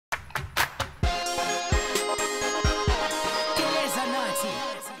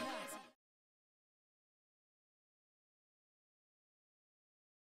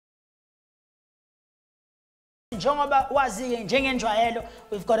Njengoba wazi njengenjwayelo,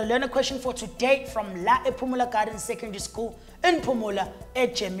 we've got a learner question for today from La Epumula Garden Secondary School in Pumula,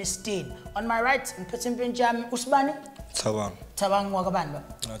 Ejemistin. On my right, Mpetsimpenjami Usbani. Thabang. Thabang wakabani.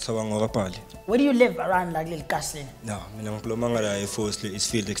 Thabang wakapali. Where do you live around like little castle? No, mina ngikhuluma la eForsley,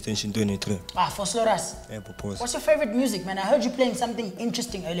 it's Field Extension 23. Ah, Fosloras. Yeah, propose. What's your favorite music, man? I heard you playing something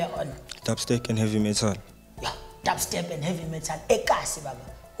interesting earlier on. Dubstep and heavy metal. Yeah, dubstep and heavy metal. Ekasi baba.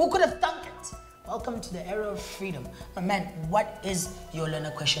 Who could have thunk it? Welcome to the era of freedom. My man, what is your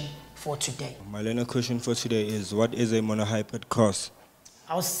learner question for today? My learner question for today is, what is a monohybrid cross?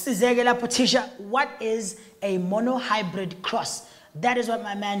 What is a monohybrid cross? That is what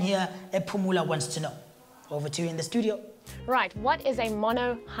my man here at Pumula wants to know. Over to you in the studio. Right, what is a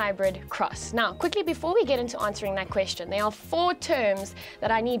monohybrid cross? Now, quickly before we get into answering that question, there are 4 terms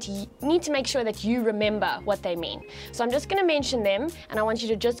that I need to make sure that you remember what they mean. So I'm just going to mention them, and I want you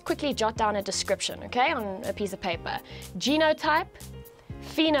to just quickly jot down a description, okay, on a piece of paper. Genotype,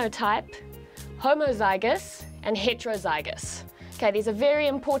 phenotype, homozygous, and heterozygous. Okay, these are very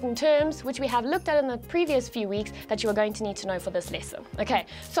important terms which we have looked at in the previous few weeks that you are going to need to know for this lesson. Okay,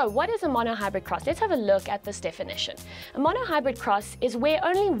 so what is a monohybrid cross? Let's have a look at this definition. A monohybrid cross is where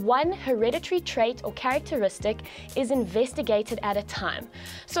only one hereditary trait or characteristic is investigated at a time.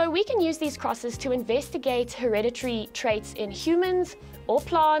 So we can use these crosses to investigate hereditary traits in humans or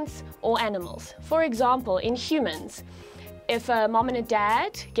plants or animals. For example, in humans, if a mom and a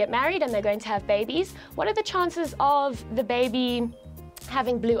dad get married and they're going to have babies, what are the chances of the baby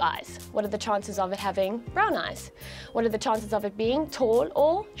having blue eyes? What are the chances of it having brown eyes? What are the chances of it being tall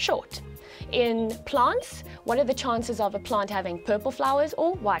or short? In plants, what are the chances of a plant having purple flowers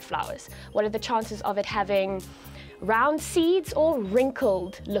or white flowers? What are the chances of it having round seeds or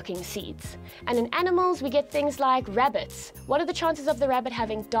wrinkled looking seeds? And in animals, we get things like rabbits. What are the chances of the rabbit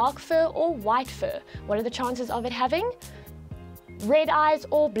having dark fur or white fur? What are the chances of it having red eyes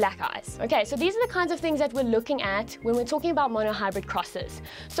or black eyes? Okay, so these are the kinds of things that we're looking at when we're talking about monohybrid crosses.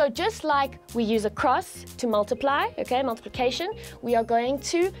 So just like we use a cross to multiply, okay, multiplication, we are going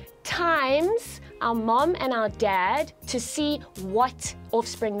to times our mom and our dad to see what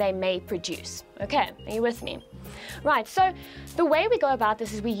offspring they may produce. Okay, are you with me? Right, so the way we go about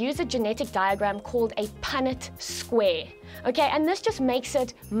this is we use a genetic diagram called a Punnett Square. Okay, and this just makes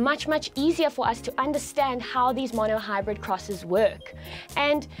it much easier for us to understand how these monohybrid crosses work.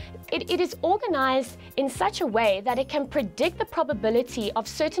 And it is organized in such a way that it can predict the probability of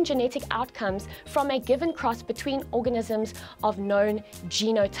certain genetic outcomes from a given cross between organisms of known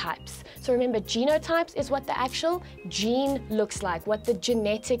genotypes. So remember, genotypes is what the actual gene looks like, what the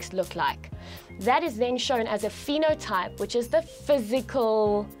genetics look like. That is then shown as a phenotype, which is the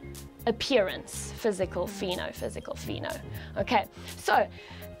physical appearance, physical pheno. Okay, so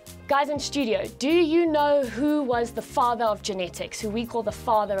guys in studio, do you know who was the father of genetics, who we call the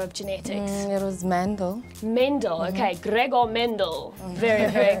father of genetics? It was Mendel. Mendel, okay, Gregor Mendel.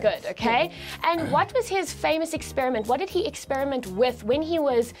 Very good, okay? And what was his famous experiment? What did he experiment with when he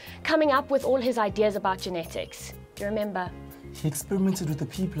was coming up with all his ideas about genetics? Do you remember? He experimented with the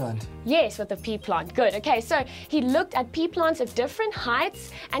pea plant. Yes, with the pea plant. Good. Okay, so he looked at pea plants of different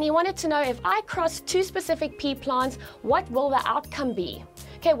heights and he wanted to know, if I cross 2 specific pea plants, what will the outcome be?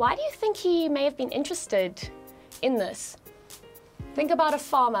 Okay, why do you think he may have been interested in this? Think about a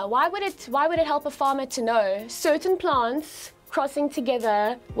farmer. Why would it help a farmer to know certain plants crossing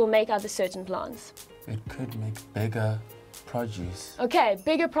together will make other certain plants? It could make bigger produce. Okay,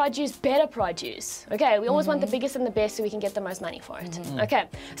 bigger produce, better produce. Okay, we always want the biggest and the best so we can get the most money for it. Okay,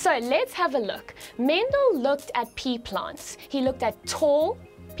 so let's have a look. Mendel looked at pea plants. He looked at tall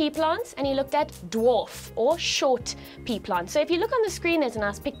pea plants and he looked at dwarf or short pea plants. So if you look on the screen, there's a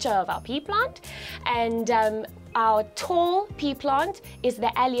nice picture of our pea plant, and our tall pea plant is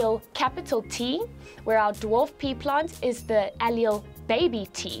the allele capital T, where our dwarf pea plant is the allele baby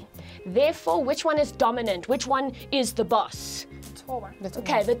T. Therefore, which one is dominant? Which one is the boss? The tall one.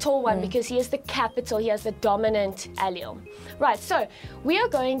 Okay, the tall one, because he is the capital, he has the dominant allele. Right, so we are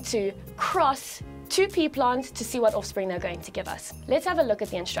going to cross 2 pea plants to see what offspring they're going to give us. Let's have a look at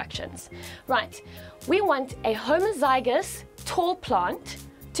the instructions. Right, we want a homozygous tall plant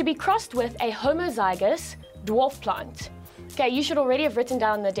to be crossed with a homozygous dwarf plant. Okay, you should already have written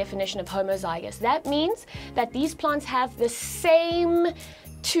down the definition of homozygous. That means that these plants have the same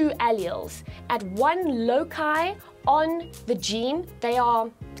 2 alleles. At one loci on the gene, they are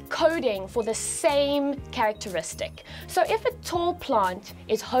coding for the same characteristic. So if a tall plant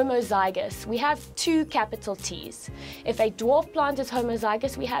is homozygous, we have 2 capital T's. If a dwarf plant is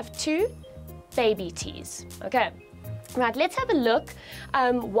homozygous, we have 2 baby T's. Okay. Right, let's have a look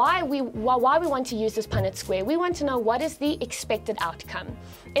why we want to use this Punnett Square. We want to know what is the expected outcome.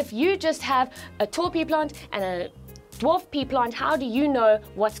 If you just have a tall pea plant and a dwarf pea plant, how do you know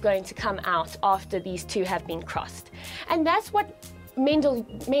what's going to come out after these two have been crossed? And that's what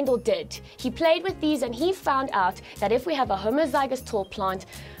Mendel did. He played with these and he found out that if we have a homozygous tall plant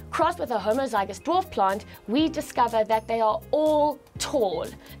crossed with a homozygous dwarf plant, we discover that they are all tall.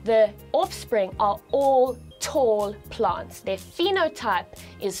 The offspring are all tall plants. Their phenotype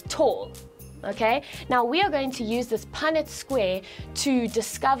is tall. Okay, now we are going to use this Punnett Square to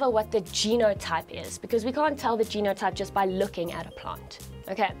discover what the genotype is, because we can't tell the genotype just by looking at a plant.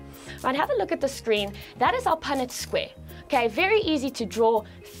 Okay, right, have a look at the screen. That is our Punnett Square. Okay, very easy to draw,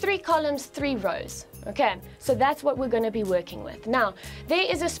 3 columns, 3 rows. Okay, so that's what we're going to be working with. Now, there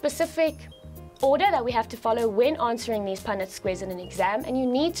is a specific order that we have to follow when answering these Punnett Squares in an exam, and you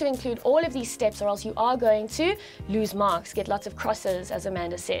need to include all of these steps or else you are going to lose marks, get lots of crosses, as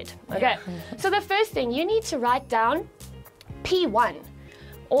Amanda said. Okay, so the first thing, you need to write down P1,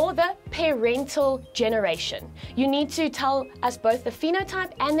 or the parental generation. You need to tell us both the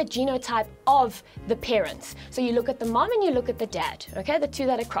phenotype and the genotype of the parents. So you look at the mom and you look at the dad, okay, the two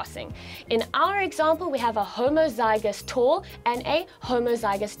that are crossing. In our example, we have a homozygous tall and a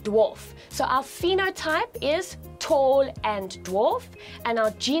homozygous dwarf. So our phenotype is tall and dwarf, and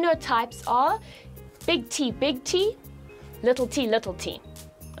our genotypes are big T, little t, little t.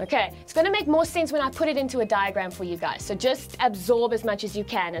 Okay, it's going to make more sense when I put it into a diagram for you guys, so just absorb as much as you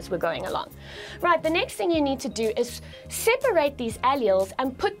can as we're going along. Right, the next thing you need to do is separate these alleles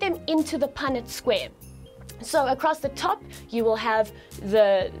and put them into the Punnett Square. So across the top, you will have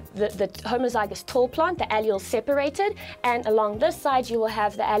the homozygous tall plant, the alleles separated, and along this side, you will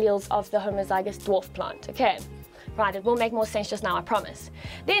have the alleles of the homozygous dwarf plant, okay? Right, it will make more sense just now, I promise.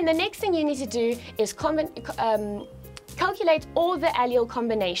 Then the next thing you need to do is calculate all the allele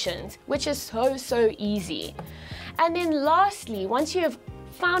combinations, which is so easy. And then lastly, once you have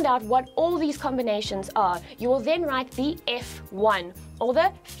found out what all these combinations are, you will then write the F1, or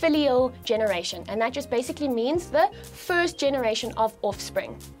the filial generation, and that just basically means the first generation of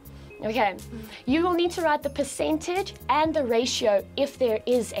offspring. Okay, you will need to write the percentage and the ratio if there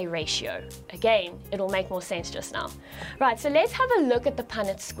is a ratio. Again, it'll make more sense just now. Right, so let's have a look at the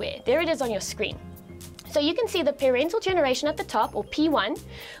Punnett Square. There it is on your screen. So you can see the parental generation at the top, or P1.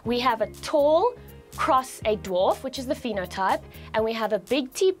 We have a tall cross a dwarf, which is the phenotype, and we have a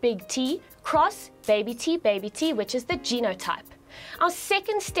big T cross baby T, which is the genotype. Our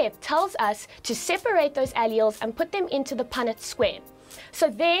second step tells us to separate those alleles and put them into the Punnett Square. So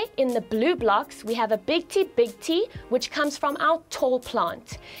there in the blue blocks, we have a big T, which comes from our tall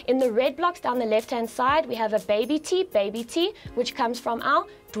plant. In the red blocks down the left-hand side, we have a baby T, which comes from our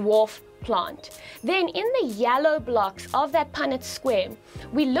dwarf plant. Then in the yellow blocks of that Punnett Square,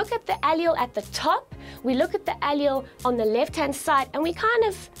 we look at the allele at the top, we look at the allele on the left-hand side, and we kind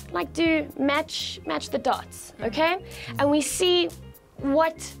of like do match the dots, okay? And we see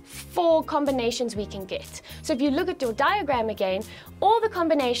what 4 combinations we can get. So if you look at your diagram again, all the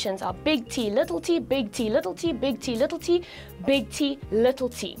combinations are big T, little t, big T, little t, big T, little t, big T, little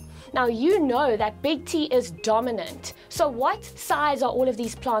t. Now you know that big T is dominant. So what size are all of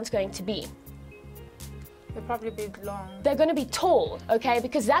these plants going to be? They'll probably be long. They're going to be tall, okay,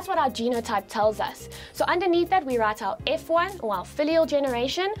 because that's what our genotype tells us. So underneath that, we write our F1, or our filial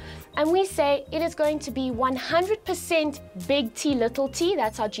generation, and we say it is going to be 100% big T, little t,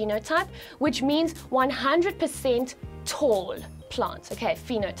 that's our genotype, which means 100% tall plants, okay,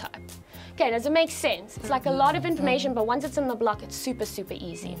 phenotype. Okay, does it make sense? It's like a lot of information, but once it's in the block, it's super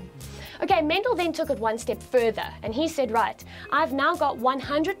easy. Okay, Mendel then took it one step further, and he said, right, I've now got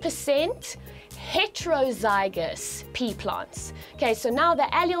 100% heterozygous pea plants. Okay, so now the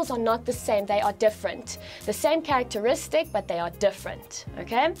alleles are not the same, they are different. The same characteristic, but they are different,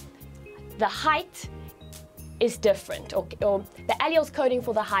 okay? The height is different, or the alleles coding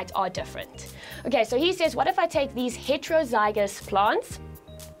for the height are different. Okay, so he says, what if I take these heterozygous plants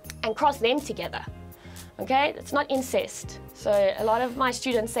and cross them together? Okay, it's not incest. So a lot of my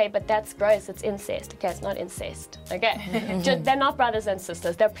students say, but that's gross, it's incest. Okay, it's not incest. Okay, they're not brothers and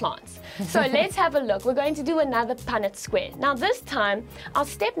sisters, they're plants. So let's have a look. We're going to do another Punnett Square. Now this time, our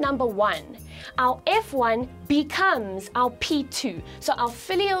step number 1, our F1 becomes our P2. So our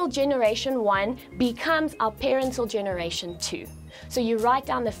filial generation 1 becomes our parental generation 2. So you write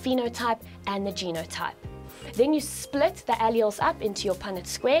down the phenotype and the genotype. Then you split the alleles up into your Punnett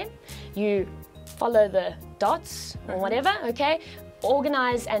Square. You follow the dots or whatever, okay?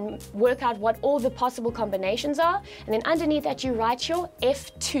 organize and work out what all the possible combinations are. And then underneath that, you write your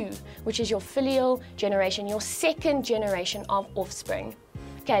F2, which is your filial generation, your second generation of offspring.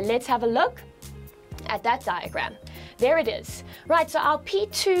 Okay, let's have a look at that diagram. There it is. Right, so our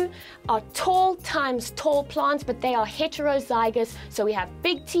P2 are tall times tall plants, but they are heterozygous. So we have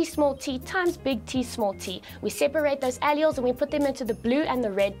big T small t times big T small t. We separate those alleles and we put them into the blue and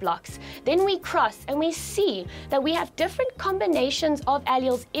the red blocks. Then we cross and we see that we have different combinations of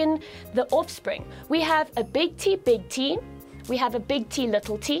alleles in the offspring. We have a big T, we have a big T,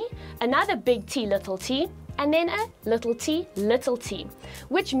 little t, another big T, little t, and then a little t,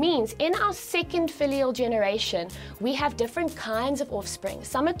 which means in our second filial generation, we have different kinds of offspring.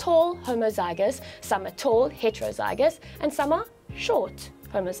 Some are tall, homozygous, some are tall, heterozygous, and some are short,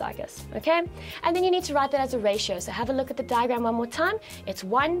 homozygous, okay? And then you need to write that as a ratio. So have a look at the diagram one more time. It's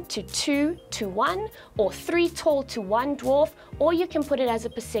 1 to 2 to 1, or 3 tall to 1 dwarf, or you can put it as a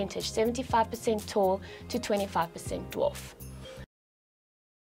percentage, 75% tall to 25% dwarf.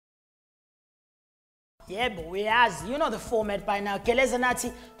 Yeah, but we as you know the format by now.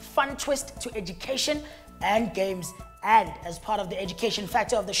 Gelezanati, fun twist to education and games. And as part of the education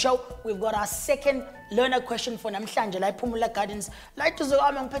factor of the show, we've got our second learner question for namhlanje la ePhumula Gardens. Like to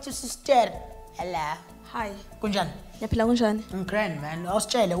zoama ngiphethe sister. Hello. Hi. Kunjani? Ngiyaphila kunjani? Grand man.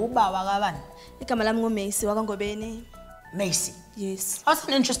 Awusitshele ubaba kabani? Igama lami nguMacy wakwaNgobeni. Macy. Yes. That's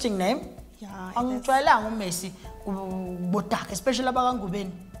an interesting name. Yeah. Angijwayelanga uMacy bodaka, especially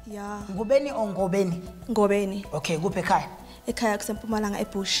abakangobeni. Yeah. Ngobeni or Ngobeni? Ngobeni. Okay, kuphi ekhaya? Ekhaya kuseMpumalanga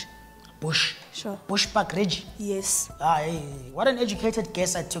eBush. Bush. Sure. Bush Park Ridge. Yes. Hey, what an educated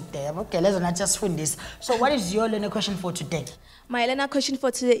guess I took there. Okay, let's not just win this. So what is your learner question for today? My learner question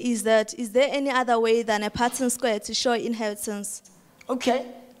for today is is there any other way than a pattern square to show inheritance? Okay.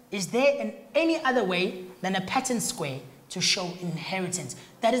 Is there any other way than a pattern square to show inheritance?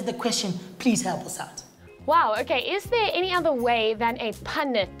 That is the question. Please help us out. Wow, okay, is there any other way than a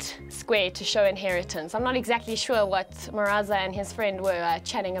Punnett Square to show inheritance? I'm not exactly sure what Maraza and his friend were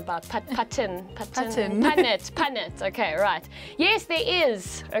chatting about. Punnett, okay, right. Yes, there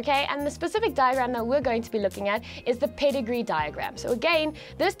is, okay, and the specific diagram that we're going to be looking at is the pedigree diagram. So again,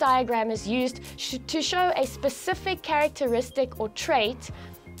 this diagram is used to show a specific characteristic or trait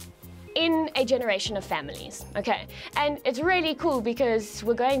in a generation of families, okay? And it's really cool because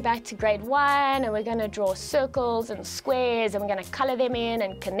we're going back to grade 1 and we're gonna draw circles and squares and we're gonna color them in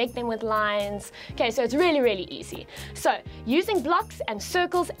and connect them with lines. Okay, so it's really, really easy. So using blocks and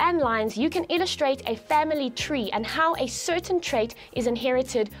circles and lines, you can illustrate a family tree and how a certain trait is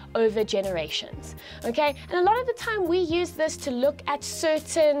inherited over generations, okay? And a lot of the time we use this to look at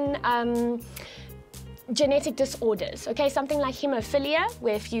certain genetic disorders, okay? Something like hemophilia,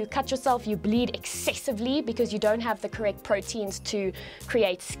 where if you cut yourself, you bleed excessively because you don't have the correct proteins to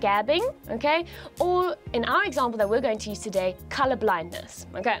create scabbing, okay? Or in our example that we're going to use today, color blindness,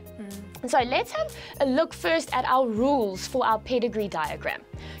 okay? So let's have a look first at our rules for our pedigree diagram.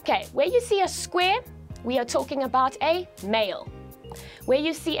 Okay, where you see a square, we are talking about a male. Where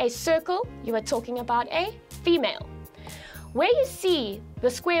you see a circle, you are talking about a female. Where you see the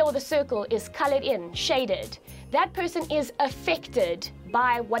square or the circle is colored in, shaded, that person is affected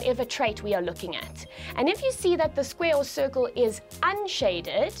by whatever trait we are looking at. And if you see that the square or circle is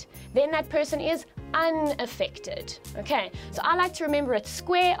unshaded, then that person is unaffected, okay? So I like to remember it's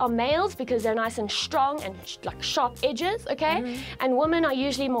square are males because they're nice and strong and like sharp edges, okay? And women are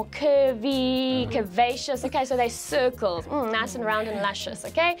usually more curvy, curvaceous, okay? So they're circles, nice and round and luscious,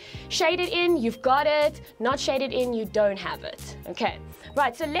 okay? Shaded in, you've got it. Not shaded in, you don't have it, okay?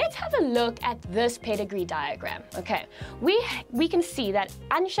 Right, so let's have a look at this pedigree diagram, okay? We can see that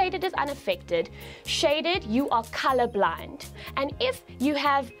unshaded is unaffected, shaded, you are colorblind. And if you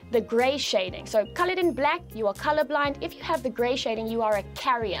have the gray shading, so colored in black, you are colorblind. If you have the gray shading, you are a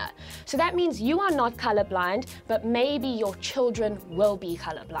carrier. So that means you are not colorblind, but maybe your children will be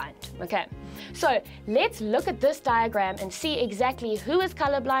colorblind, okay? So let's look at this diagram and see exactly who is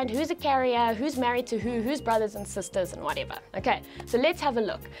colorblind, who's a carrier, who's married to who's brothers and sisters and whatever, okay? So let's have a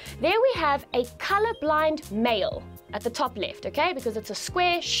look. There we have a colorblind male at the top left, okay? Because it's a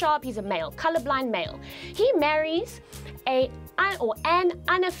square, sharp, he's a male, colorblind male. He marries an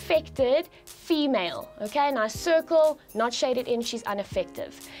unaffected female, okay? Nice circle, not shaded in, she's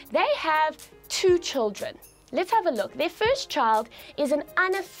unaffected. They have 2 children. Let's have a look. Their first child is an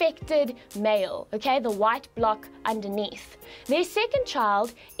unaffected male, okay? The white block underneath. Their second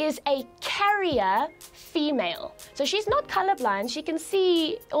child is a carrier female. So she's not colorblind, she can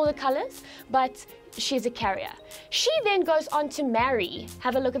see all the colors, but she's a carrier. She then goes on to marry,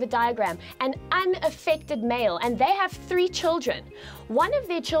 have a look at the diagram, an unaffected male, and they have 3 children. One of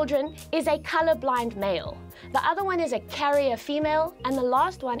their children is a colorblind male. The other one is a carrier female, and the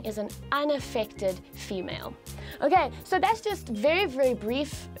last one is an unaffected female. Okay, so that's just very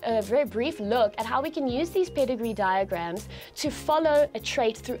brief look at how we can use these pedigree diagrams to follow a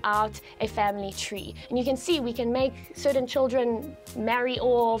trait throughout a family tree. And you can see we can make certain children marry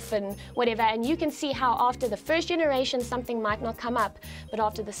off and whatever, and you can see how after the first generation something might not come up, but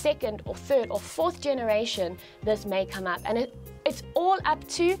after the second or third or fourth generation this may come up. And it's all up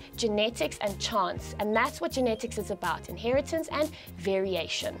to genetics and chance, and that's what genetics is about, inheritance and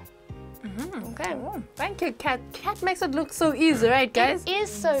variation. Okay. Oh, thank you, Kat. Kat makes it look so easy, right, guys? It is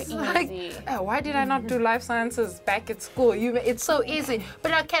so easy. Like, why did I not do life sciences back at school? It's so easy. But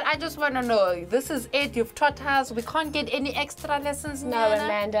now, Kat, I just want to know, this is it. You've taught us. We can't get any extra lessons now. No,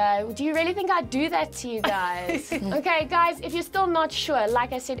 Amanda. Do you really think I'd do that to you guys? Okay, guys, if you're still not sure,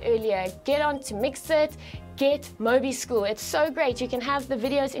 like I said earlier, get on to Mixit. Get Moby School. It's so great. You can have the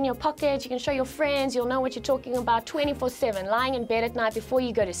videos in your pocket, you can show your friends, you'll know what you're talking about 24/7, lying in bed at night before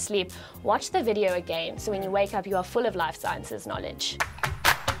you go to sleep. Watch the video again, so when you wake up, you are full of life sciences knowledge.